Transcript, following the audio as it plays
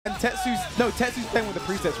Tetsu's playing with the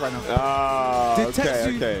presets right now. Ah,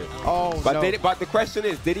 okay. Oh, but no. but the question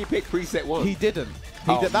is, did he pick preset 1? He didn't.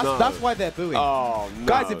 That's why they're booing. Oh, no.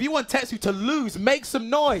 Guys, if you want Tetsu to lose, make some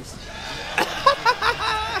noise.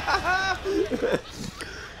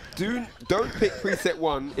 Don't pick preset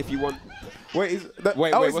 1 if you want. Wait, he's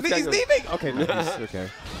leaving. Okay, nice. Okay.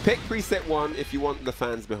 Pick preset 1 if you want the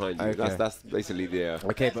fans behind you. Okay. That's basically the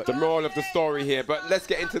but the moral of the story here. But let's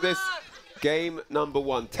get into this game number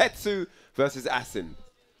 1: Tetsu versus Asim.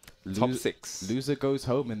 Top 6. Loser goes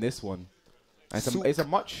home in this one. It's a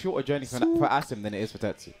much shorter journey for Asim than it is for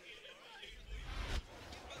Tetsu.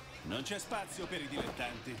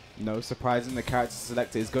 No surprising, the character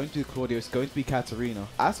selected is going to be Claudio, it's going to be Katarina.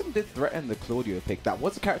 Asim did threaten the Claudio pick. That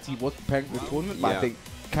was a character he was preparing for the tournament, but I think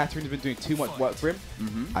Katarina's been doing too much work for him.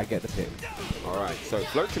 I get the pick. Alright, so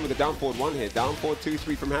floats him with a down forward 1 here. Down forward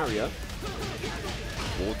 2-3 from Harrier.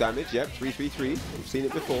 All damage, yep, 3-3-3. We've seen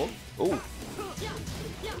it before. Ooh.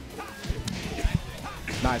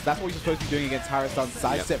 Nice, that's what you're supposed to be doing against Harrison.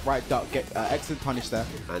 Side step, right duck, get excellent punish there.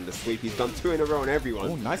 And the sweep, he's done 2 in a row on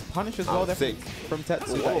everyone. Oh, nice punish as well there from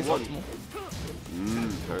Tetsu. That is optimal.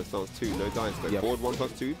 Harrison's 2, no dice though. Forward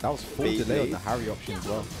 1+2. That was full delay on the Harry option as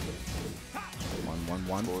well.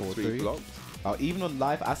 1-1-1, 4-3. Even on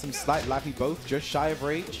live, Asim slight lively both, just shy of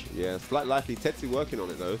rage. Yeah, slight lively. Tetsu working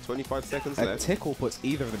on it though. 25 seconds left. A tickle puts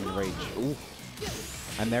either of them in rage. Ooh.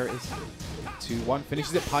 And there it is. 2-1,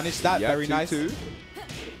 finishes it, punish that, very nice. 2-2.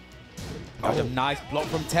 A nice block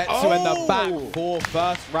from Tetsu in the back for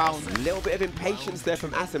first round. A little bit of impatience there from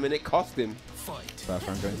Asim and it cost him. First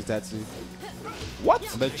round going to Tetsu. What?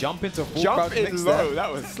 The jump into full jump in mix low, there.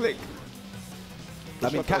 that was slick. I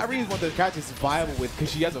mean, Katarina is one of those characters viable with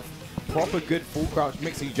because she has a proper good full crouch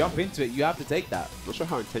mix. So you jump into it, you have to take that. Not sure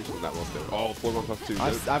how intentional that was though. Oh, 4-1+2.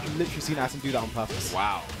 I've literally seen Asim do that on purpose.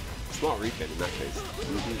 Wow. Smart replay in that case.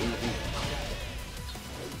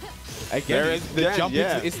 Again, the jump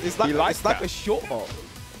into it's like a short hop.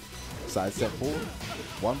 Side step forward.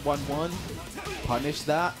 1-1-1. Punish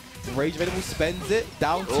that. Rage available, spends it.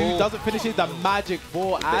 Down 2, doesn't finish it. The magic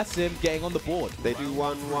for Asim getting on the board. They do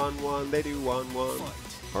 1-1-1. They do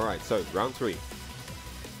 1-1. All right, so round 3.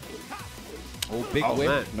 Oh, big whip.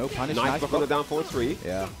 Man. No punish. Nice block on the down forward 3.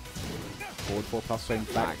 Yeah. Forward 4 plus swing,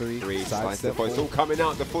 back 3. Side step 4. It's all coming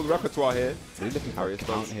out, the full repertoire here. Really looking for a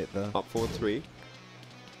count hit there. Up forward 3.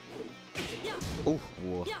 Ooh,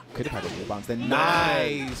 could have had a wall bounce there.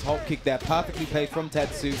 Nice hop kick there, perfectly played from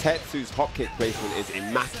Tetsu. Tetsu's hop kick placement is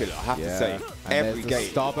immaculate, I have to say. And every game.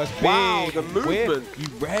 Starburst. Wow, the movement. You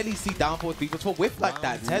rarely see down forward people for whiff like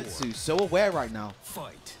that. Tetsu, so aware right now.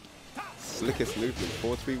 Slickest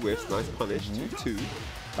movement, 4-3 whiffs, nice punish, 2-2.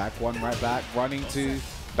 Back 1, right back, running 2.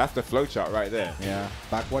 That's the flowchart right there. Yeah.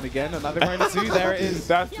 Back 1 again, another running 2. There it is.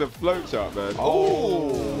 That's the flowchart, man.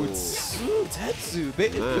 Oh, Tetsu.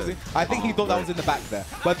 Bit interesting. I think he thought that was in the back there.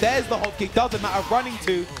 But there's the hop kick. Doesn't matter. Running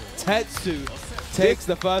 2. Tetsu takes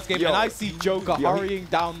the first game. And I see Joker hurrying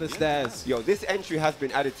down the stairs. Yo, this entry has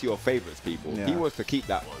been added to your favorites, people. He wants to keep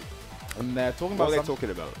that one. And they're talking about what talking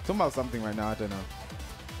about? Talking about something right now. I don't know.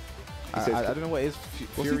 I don't know what it is.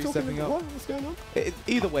 Fury stepping up. What's going on?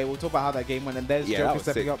 Either way, we'll talk about how that game went, and there's Joker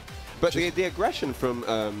stepping up. But the aggression from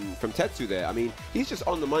Tetsu there, I mean, he's just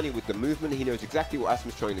on the money with the movement. He knows exactly what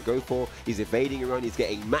Asim's trying to go for. He's evading around. He's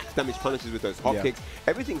getting max damage punishes with those hop kicks.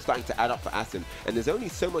 Everything's starting to add up for Asim, and there's only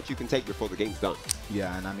so much you can take before the game's done.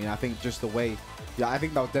 Yeah, and I mean, I think just the way... Yeah, I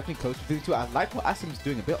think that was definitely close between the two. I like what Asim's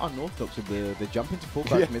doing, a bit unorthodox with the jump into full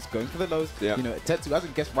crouch miss, going for the lows. You know, Tetsu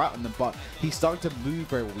hasn't guessed right on them, but he's starting to move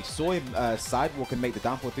very well. We saw him sidewalk and make the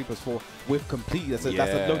down 3+4 with complete. That's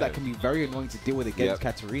a low that can be very annoying to deal with against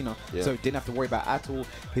Katarina. So didn't have to worry about at all.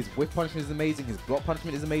 His whiff punishment is amazing. His block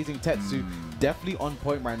punishment is amazing. Tetsu definitely on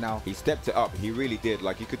point right now. He stepped it up. He really did.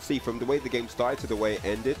 Like you could see from the way the game started to the way it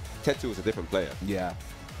ended, Tetsu was a different player. Yeah.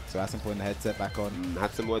 So Asim putting the headset back on.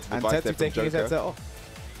 Had some words of advice there from taking his headset off.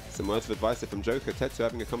 Some words of advice there from Joker. Tetsu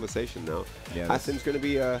having a conversation now. Yeah, Asim's going to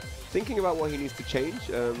be thinking about what he needs to change,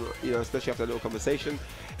 you know, especially after a little conversation.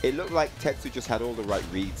 It looked like Tetsu just had all the right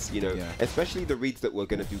reads, you know, especially the reads that were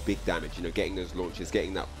going to do big damage, you know, getting those launches,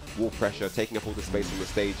 getting that wall pressure, taking up all the space on the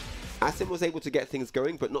stage. Asim was able to get things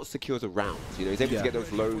going, but not secure the rounds. You know, he's able to get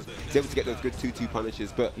those lows, he's able to get those good 2-2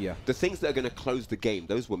 punishes, but the things that are going to close the game,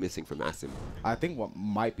 those were missing from Asim. I think what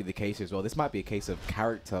might be the case as well, this might be a case of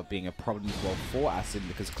character being a problem as well for Asim,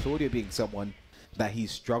 because Claudio being someone that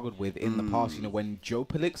he's struggled with in the past. You know, when Joe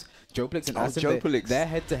Pelix and Asim, their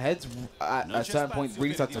head-to-heads at a certain point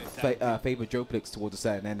really started to favor Joe Pelix towards a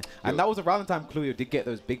certain end. And that was around the time Claudio did get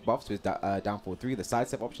those big buffs with down 4-3, the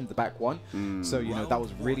sidestep options, the back one. So, you know, that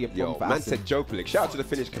was really a problem for Asim. Man said Joe Pelix. Shout out to the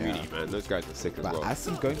Finnish community, man. Those guys are sick as well.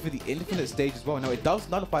 Asim going for the infinite stage as well. Now, it does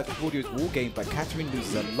nullify Claudio's wall game, but Katarina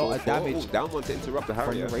loses a lot of damage. Down one to interrupt the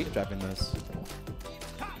Harrier. From the rage drive in this.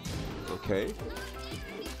 Okay.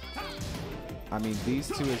 I mean, these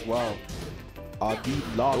two as well are the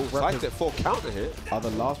last. Sidestep 4 counter hit. Are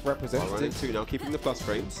the last representatives. Running 2 now, keeping the plus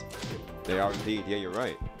frames. They are indeed. Yeah, you're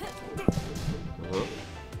right.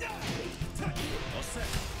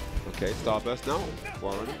 Okay, Starburst now.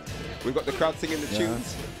 While running. We've got the crowd singing the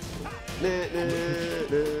tunes.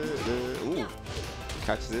 Ooh.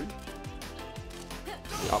 Catches him.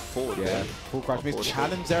 Up forward, Full crash miss.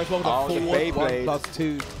 Challenge there as well. The Beyblade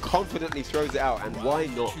 1+2. Confidently throws it out, and why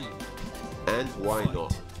not? And why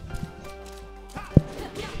not?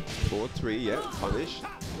 4-3, yeah, punish.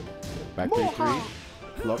 Back 3-3.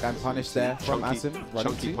 Block and punish there from Asim.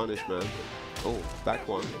 Chunky punish, man. Oh, back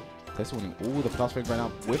one. Tetsu winning all the plus frames right now.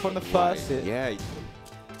 Whip on the first hit. Yeah.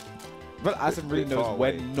 But Asim really knows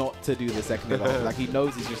when not to do the second hit. Like, he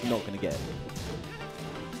knows he's just not going to get it.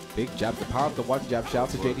 Big jab, the power of the one jab. Shout out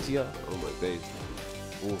to JDC. Oh my days.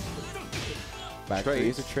 Ooh. Back three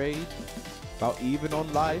is a trade. About even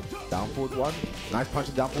on live. Down forward 1. Nice punch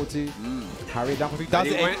and down forward 2. Harry down forward 3. Does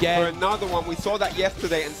it again. For another one. We saw that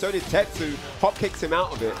yesterday, and so did Tetsu. Hop kicks him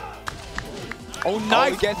out of it. Oh,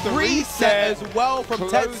 nice. Gets the reset as well from Tetsu.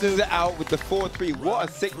 Closes it out with the 4-3. What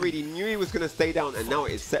a sick read. He knew he was going to stay down, and now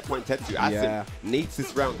it is set point Tetsu. Asim needs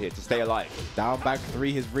this round here to stay alive. Down back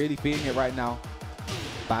 3. He's really feeling it right now.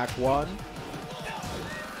 Back 1.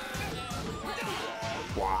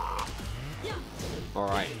 Wow. All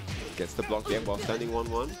right. Gets the block there while standing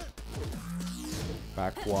 1-1.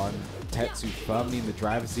 Back 1. Tetsu firmly in the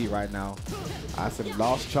driver's seat right now. Asim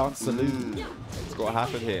last chance salute. It's got to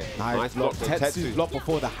happen here. Nice block. Tetsu blocked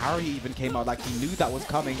before the Harry even came out. Like, he knew that was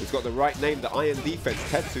coming. He's got the right name, the iron defense.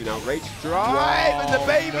 Tetsu now rage drive and the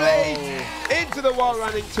Beyblade into the wall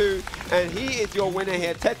running 2. And he is your winner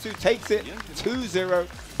here. Tetsu takes it 2-0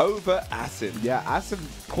 over Asim. Yeah, Asim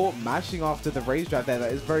caught mashing after the rage drive there.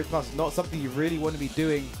 That is very plus. Not something you really want to be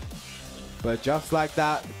doing. But just like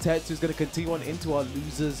that, Tetsu's going to continue on into our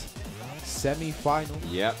losers semi-final.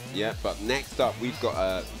 Yep. But next up, we've got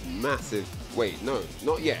a massive... Wait, no,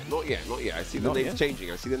 not yet. I see the names changing.